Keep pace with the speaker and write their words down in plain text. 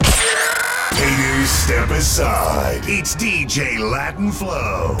the side, it's DJ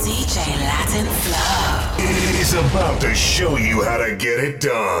LatinFlow. DJ LatinFlow is about to show you how to get it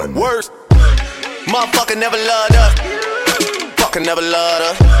done. Worst, motherfucker never loved us. Fucking never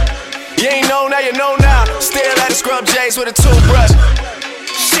loved us. You ain't know now, you know now. Still at the scrub J's with a toothbrush.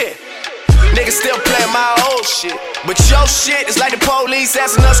 Shit, niggas still playing my old shit. But your shit is like the police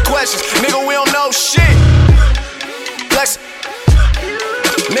asking us questions. Nigga, we don't know shit. Flex.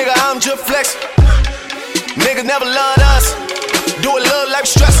 Nigga, I'm just flex. Niggas never loved us. Do a little like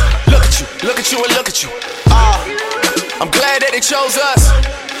stress. Look at you, look at you, and look at you. I'm glad that they chose us.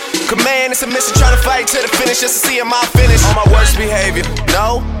 Command, it's a mission, trying to fight to the finish just to see my finish. On my worst behavior,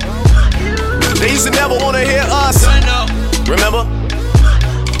 no. They used to never wanna hear us. Remember?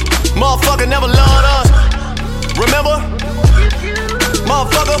 Motherfucker never loved us. Remember?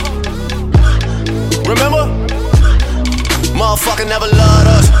 Motherfucker. Remember? Motherfucker never loved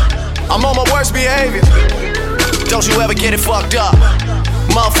us. I'm on my worst behavior. Don't you ever get it fucked up.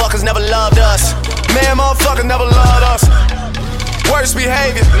 Motherfuckers never loved us. Man, motherfucker never loved us. Worst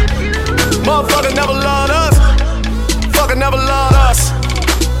behavior. Motherfucker never loved us. Fucker never loved us.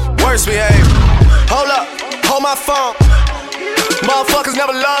 Worst behavior. Hold up, hold my phone. Motherfuckers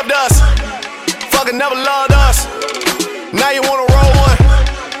never loved us. Fucker never loved us. Now you wanna roll one.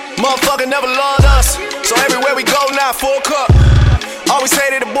 Motherfucker never loved us. So everywhere we go now, full cup. Always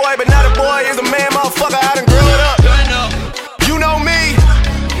hated a boy, but now the boy is a man, motherfucker. I done grew it up. You know me.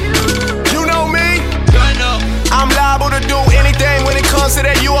 You know me. I'm liable to do anything when it comes to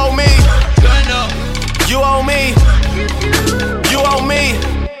that. You owe me. You owe me. You owe me.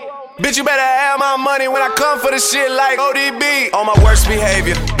 Bitch, you better have my money when I come for the shit like ODB. On my worst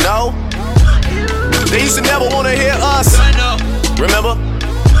behavior, no. They used to never wanna hear us. Remember?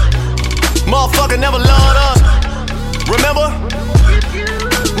 Motherfucker never loved us. Remember?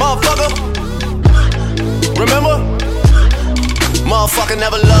 Motherfucker. Remember? Motherfucker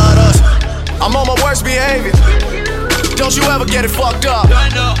never loved us. I'm on my worst behavior. Don't you ever get it fucked up.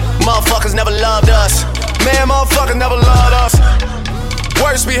 Motherfuckers never loved us. Man, motherfucker never loved us.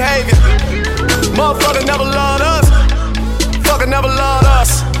 Worst behavior. Motherfucker never loved us. Fucker never loved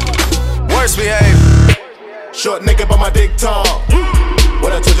us. Worst behavior. Short nigga but my dick tall.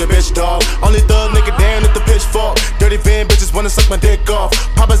 What I told your bitch, dog. Only thug nigga down at the pitchfork. Dirty van bitches wanna suck my dick off.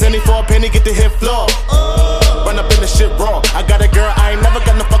 Papa's any for a penny, get the hit floor. Run up in the shit raw. I got a girl, I ain't never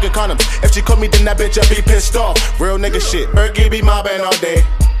got no fucking condoms. If she caught me, then that bitch I be pissed off. Real nigga shit. Erky be mobbing all day.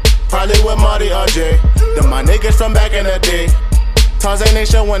 Probably with Marty or Jay. Then my niggas from back in the day. Tarzan ain't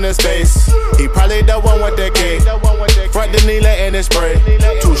showing his face. He probably the one with the K. Front the knee letting it spray.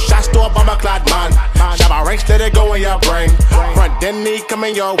 2 shots to a bomber clad man. Shabba ranks, let it go in your brain. Front then he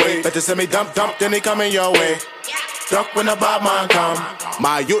coming your way. Better send me dump, then he coming your way. Duck when the bad man come.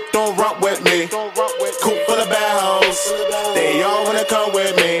 My youth don't rock with me. Coop full of bad hoes. They all wanna come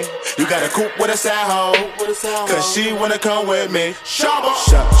with me. You got a coupe with a sad hoe. Cause she wanna come with me. Shabba.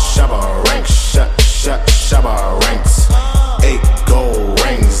 Shabba ranks. Shabba ranks. 8 gold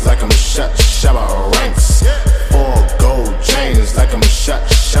rings like I'm shot, Shabba ranks. 4 gold chains like I'm shot,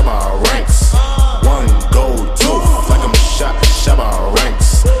 Shabba ranks. 1 gold tooth like I'm shot, Shabba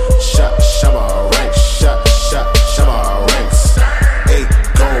ranks. Shabba ranks, Shabba ranks. 8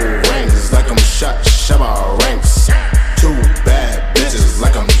 gold rings like I'm shot, Shabba ranks. 2 bad bitches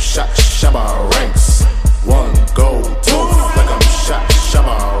like I'm shot, Shabba ranks. 1 gold tooth like I'm shot,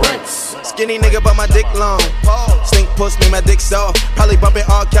 Shabba ranks. Skinny nigga but my dick long. Stink puss me, my dick soft. Probably bumping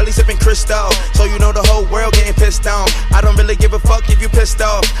R. Kelly, sipping Cristal. So you know the whole world getting pissed on. I don't really give a fuck if you pissed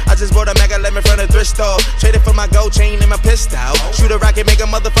off. I just bought a Mac 11 from the thrift store. Traded for my gold chain and my pistol. Shoot a rocket, make a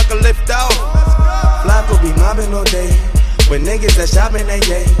motherfucker lift off. Flocko be mobbing all day. When niggas that shopping,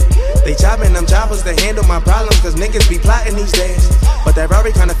 they chopping them choppers to handle my problems. Cause niggas be plotting these days. But that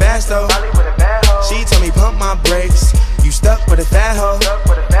Rari kinda fast though. She told me pump my brakes. You stuck with a fat hoe.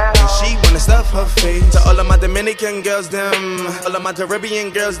 And she wanna stuff her face. To all of my Dominican girls, them. All of my Caribbean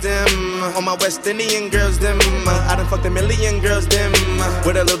girls, them. All my West Indian girls, them. I done fucked a million girls, them.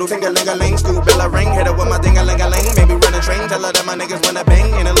 With a little ting-a-ling-a-ling, school bell a ring. Hit her with my ding-a-ling-a-ling. Maybe run a train, tell her that my niggas wanna bang.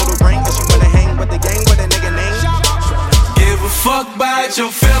 In a little brain, cause she wanna hang with the gang with a nigga name. Give a fuck about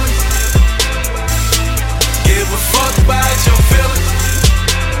your feelings. Give a fuck about your feelings.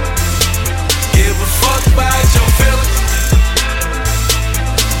 Give a fuck about your feelings.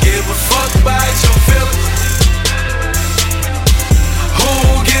 Give a fuck about your feelings. Who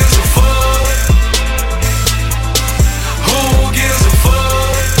gives a fuck? Who gives a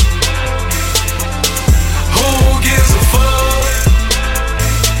fuck? Who gives a fuck?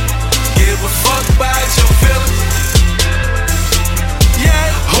 Give a fuck about your feelings. Yeah,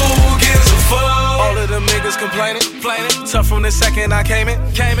 who gives a fuck? All of them niggas complaining. Tough from the second I came in.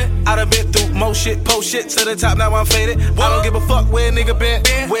 I done been through more shit, post shit to the top, now I'm faded. I don't give a fuck where a nigga been,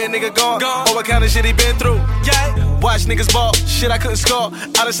 where a nigga gone, or what kind of shit he been through. Yeah, watch niggas ball, shit I couldn't score.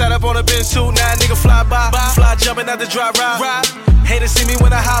 I done sat up on a bench too, now a nigga fly by, fly jumping out the dry ride. Haters see me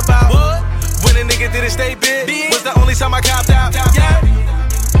when I hop out. When a nigga didn't stay big, was the only time I copped out. Yeah.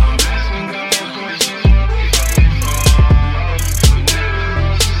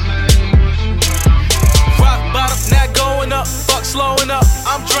 Not going up, fuck slowing up,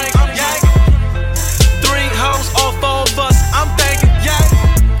 I'm drinking, yeah. 3 hoes, all 4 of us, I'm thinking, yeah.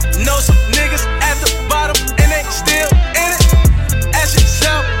 Know some niggas at the bottom, and they still in it. Ask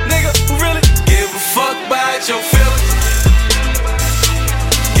yourself, nigga, who really give a fuck about your feelings?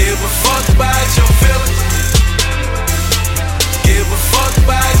 Give a fuck about your feelings. Give a fuck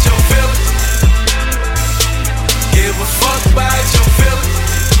about your feelings. Give a fuck about your feelings.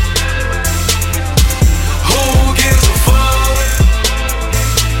 Who gives a fuck?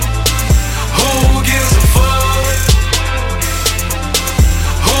 Who gives a fuck?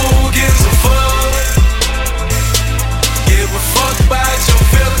 Who gives a fuck? Give a fuck about your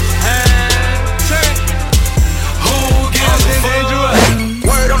feelings. Who gives a fuck?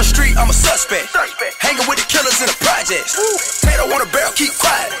 Word on the street, I'm a suspect. Hanging with the killers in the projects. Tato on a barrel, keep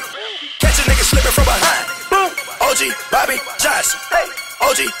quiet. Catch a nigga slipping from behind. OG Bobby Johnson.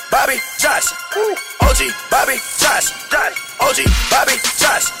 OG Bobby Johnson. OG Bobby Johnson. OG Bobby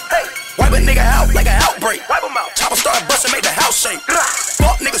Johnson. Wipe a nigga out like an outbreak. Chopper start busting, make the house shake.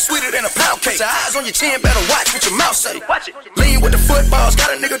 Fuck nigga sweeter than a pound cake. Your eyes on your chin, better watch what your mouth say. Lean with the footballs,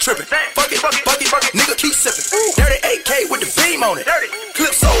 got a nigga tripping. Fuck it, nigga keep sipping. Dirty AK with the beam on it.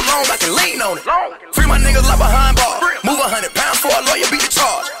 Clip so long I can lean on it. Free my niggas like behind bar. Move 100 pounds for a lawyer, beat the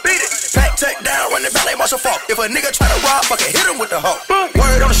charge. Pack tech down, run the ballet marshal fault. If a nigga try to rob, fucking hit him with the hoe.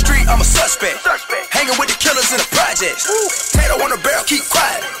 Word on the street, I'm a suspect. Hanging with the killers in the projects. Tato on the barrel, keep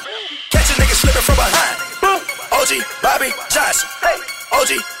quiet. Catch a nigga slipping from behind. OG Bobby Johnson.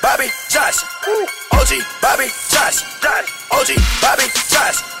 OG Bobby Johnson. OG Bobby Johnson. OG Bobby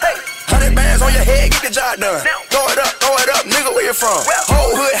Johnson. 100 bands on your head, get the job done. Throw it up, nigga, where you from?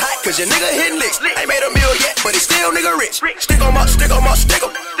 Whole hood hot, cause your nigga hitting licks. Ain't made a meal yet, but he still nigga rich. Stick 'em up.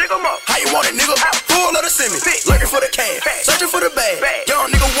 How you want it, nigga? Full of the semi. Looking for the cash, searching for the bag. Young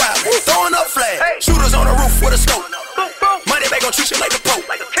nigga wild, throwing up flags. Shooters on the roof with a scope. Money back gon' treat you like the Pope.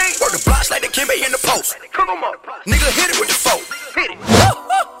 Work the blocks like the Kimbe in the post. Nigga hit it with the folk.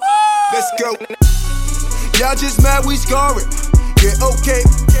 Let's go. Y'all just mad we scoring. Yeah, okay.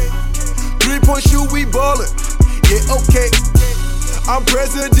 3-point shoot, we ballin'. Yeah, okay. I'm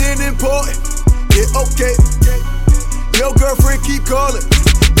president important. Yeah, okay. Your girlfriend keep calling.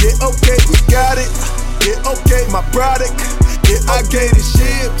 Yeah, okay, we got it. Yeah, okay, my product. Yeah, I gave the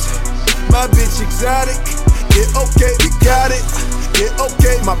ships. My bitch exotic. Yeah, okay, we got it. Yeah,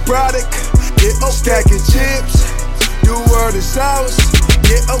 okay, my product. Yeah, okay, stacking chips. Your word is ours.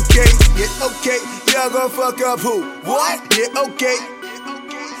 Yeah, okay, y'all gon' fuck up who? What? Yeah, okay.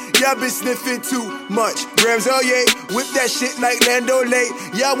 Y'all been sniffing too much. Grams, oh yeah, whip that shit like Lando Lay.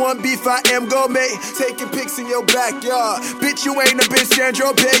 Y'all want beef, I am gourmet. Taking pics in your backyard. Bitch, you ain't a bitch,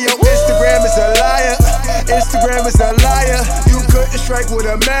 Sandro Pay. Your Instagram is a liar. Instagram is a liar. You couldn't strike with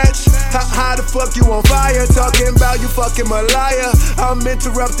a match. How the fuck you on fire? Talking about you fucking Malaya. I'm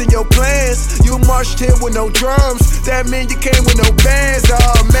interrupting your plans. You marched here with no drums. That mean you came with no bands.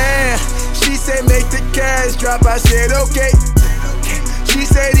 Oh man. She said make the cash drop. I said okay. She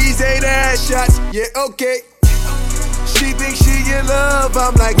say these ain't ass shots, yeah, okay. She thinks she in love,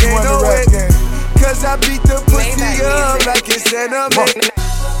 I'm like, ain't no way. Cause I beat the pussy up like it's anime.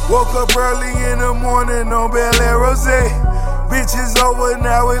 Woke up early in the morning on Bel Air Rosé. Bitch is over,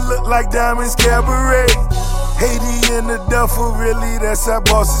 now it look like Diamonds Cabaret. Haiti in the duffel, really, that's how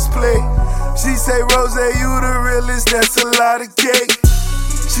bosses play. She say, Rose, you the realest, that's a lot of cake.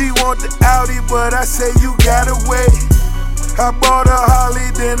 She want the Audi, but I say you gotta wait. I bought a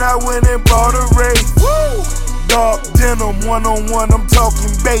Holly, then I went and bought a Ray. Dark denim, one-on-one, I'm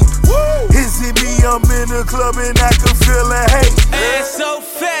talking bait. His hit me, I'm in the club and I can feel a hate. Ass so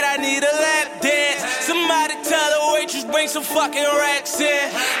fat, I need a lap dance. Somebody tell the waitress, bring some fucking racks in.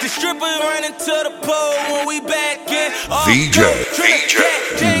 The strippers running to the pole when we back in. VJ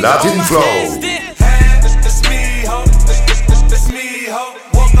LatinFlow. It's me, ho. It's me, ho.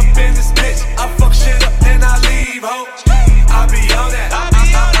 Woke up in this bitch, I fuck shit up and I leave, ho. I be on that. I be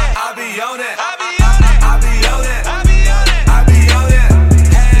on that. I be on that. I be on that. I be on that.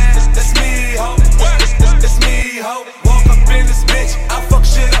 It's me, ho. It's me, ho. Woke up in this bitch. I fuck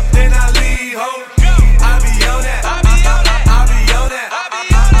shit up, then I leave, ho. I be on that. I be on that.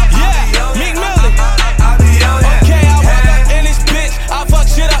 Yeah, Meek Millie. I be on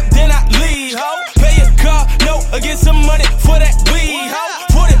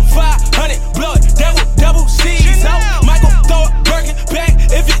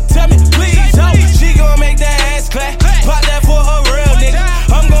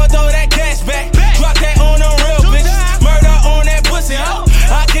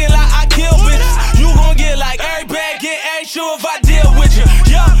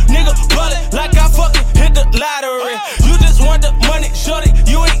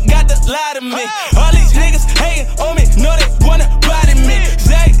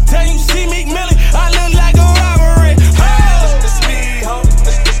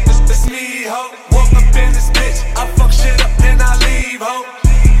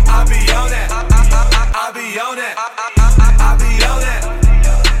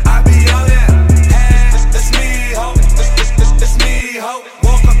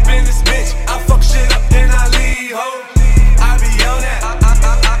in this bitch. I fuck shit up, then I leave, ho. I be on that.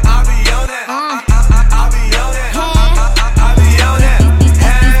 I be on that. I be on that. I be on that. These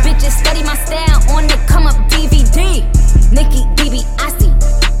bitches study my style on the come up DVD. Nicki, DiBiase,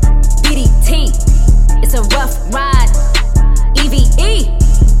 DDT. It's a rough ride, EVE,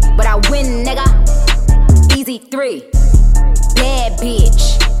 but I win, nigga. Easy 3. Bad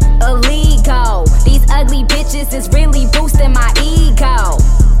bitch, illegal. These ugly bitches is really boosting my ego.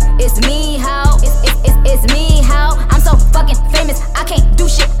 It's me, ho. It's me, ho. I'm so fucking famous, I can't do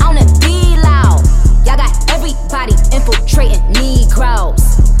shit on a D-Low. Y'all got everybody infiltrating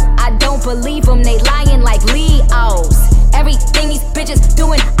Negroes. I don't believe them, they lying like Leos. Everything these bitches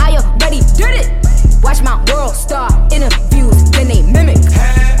doing, I already did it. Watch my world star interviews, then they mimic.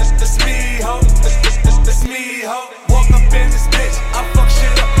 Hey, it's me, ho. It's me, ho. Walk up in this bitch, I fuck shit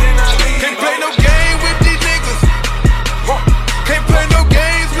up, then I leave. Can't play no game with these niggas. Can't play no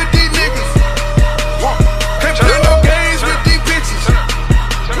games with these niggas. Can't play no games with these bitches.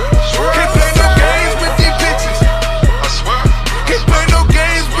 Can't play no games with these bitches. I swear. Can't play no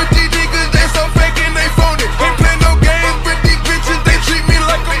games with these niggas. They so fake and they phony. Can't play no games with these bitches. They treat me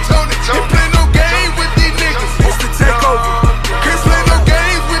like I'm Tony. Can't play no game with these niggas. It's the takeover. Can't play no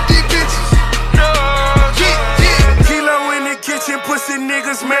games with these bitches. Kilo in the kitchen, pussy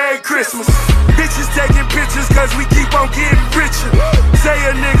niggas, Merry Christmas. Bitches taking pictures cause we keep on getting richer. Say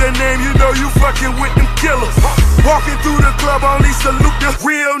a nigga name, you know you fucking with them killers. Walking through the club, only salute the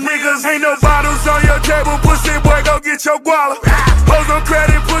real niggas. Ain't no bottles on your table, pussy boy, go get your guala. Hoes on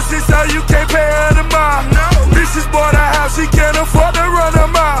credit, pussy, so you can't pay her tomorrow. Bitches bought a house, she can't afford to run a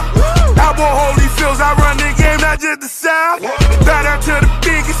mile. I want holy feels, I run the game, not just the South. Bow down to the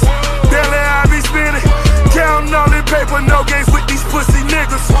biggest, daily I be spinning. Counting all the paper, no games with these pussy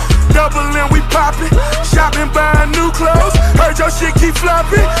niggas. Doubling, we poppin', shopping, buying new clothes. Heard your shit keep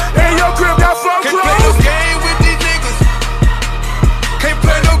flopping, and your crib got phone Can't play no clothes. game with these niggas. Can't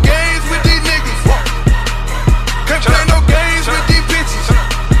play no games with these niggas. Can't play no games with these bitches.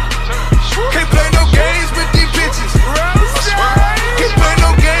 Can't play no games with these bitches. Can't play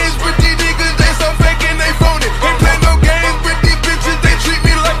no games with these niggas. They so fake and they phony. Can't play no games with these bitches. They treat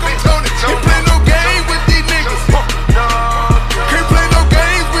me like I'm Tony. Can't play no game with these niggas. Can't play no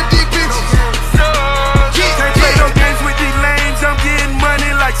games with these bitches. Can't play no games with these lames, I'm getting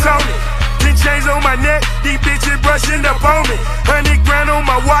money like Tony. 10 chains on my neck, these bitches brushing up on me. 100 grand on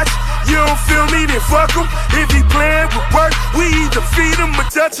my watch, you don't feel me, then fuck him. If he playin' with work, we either feed him or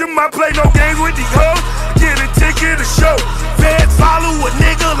touch him. I play no games with these hoes, get a ticket to show. Feds follow a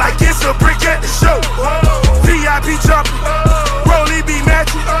nigga like it's a brick at the show. VIP jumping, Rollie be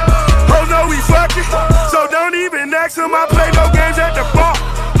matching. Oh no, we fucking, so don't even ask him. I play no games at the bar,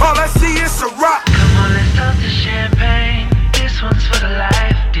 all I see is a rock. Come on, let's toast to champagne. This one's for the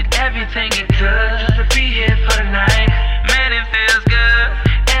life. Did everything it could to be here for the night. Man, it feels good.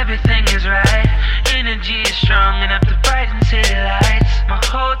 Everything is right. Energy is strong enough to brighten city lights. My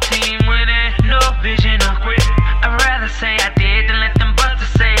whole team winning, no vision, no quit. I'd rather say I did than let them busters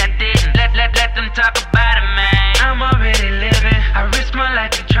say I didn't. Let them talk about it, man. I'm already living. I risk my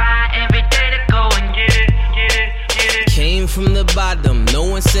life to try every day to go and get it, get it, get it. Came from the bottom, no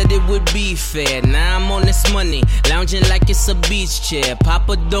one said it would be fair. Now I'm on this money, lounging like it's a beach chair.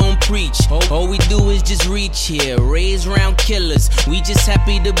 Papa don't preach, all we do is just reach here. Raise round killers, we just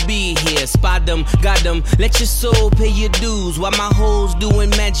happy to be here. Spot them, got them, let your soul pay your dues. While my hoes doing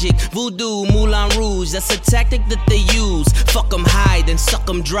magic, voodoo, Moulin Rouge. That's a tactic that they use. Fuck them high, then suck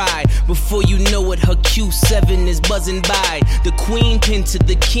them dry. Before you know it, her Q7 is buzzing by. The queen pin to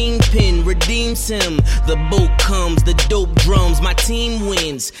the kingpin redeems him. The boat comes, the dope drums, my team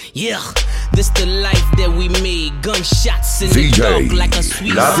wins. Yeah, this the life that we made. Gunshots in the dark like a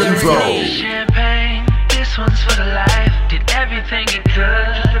sweet LatinFlow. Champagne, this one's for the life. Did everything it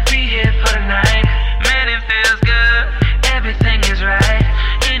could to be here for the night. Man, it feels good. Everything is right.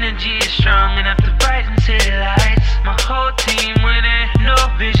 Energy is strong enough to brighten city lights. My whole team winning, no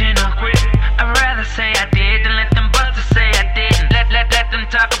vision, no quit. I'd rather say I did than let them busters say I didn't. Let them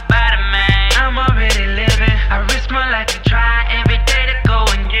talk about it, man. I'm already living. I risk my life to try every day to go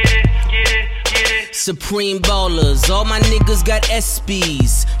and get it, get it, get it. Supreme ballers, all my niggas got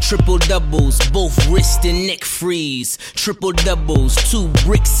SBs. Triple doubles, both wrist and neck freeze. Triple doubles, 2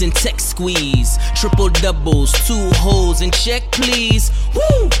 bricks and tech squeeze. Triple doubles, 2 holes and check please.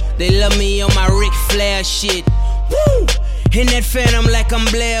 Woo! They love me on my Ric Flair shit. Woo! In that phantom like I'm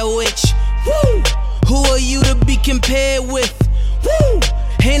Blair Witch. Woo! Who are you to be compared with? Woo!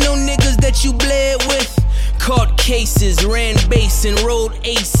 Ain't no niggas that you bled with. Caught cases, ran base and rolled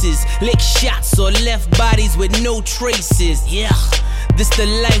aces. Lick shots or left bodies with no traces. Yeah, This the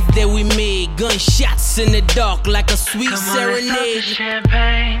life that we made. Gunshots in the dark like a sweet Come on, serenade. let's pop the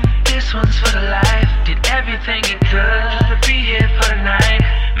champagne. This one's for the life. Did everything it could to be here for the night.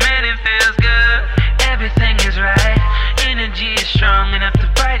 Man, it feels good. Everything is right. Energy is strong enough to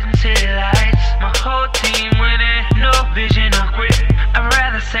brighten city lights. My whole team winning. No vision or quit. I'd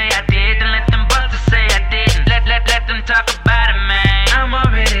rather say I did than let them busters say I didn't. Let them talk about it, man. I'm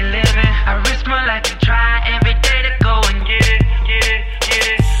already living. I risk my life to try every day to go and get it.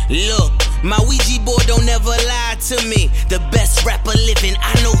 Look, my Ouija board don't ever lie to me. The best rapper living,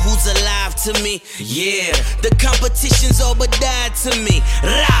 I know who's alive to me. Yeah, the competition's all but died to me.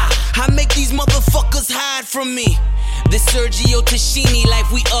 Rah, I make these motherfuckers hide from me. This Sergio Tashini life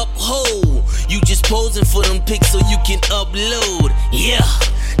we uphold. You just posing for them pics so you can upload. Yeah,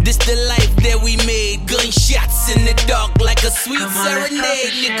 this the life that we made. Gunshots in the dark like a sweet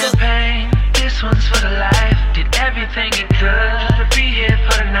serenade, nigga. Champagne. This one's for the life. Did everything it could to be here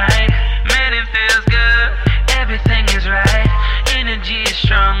for the night.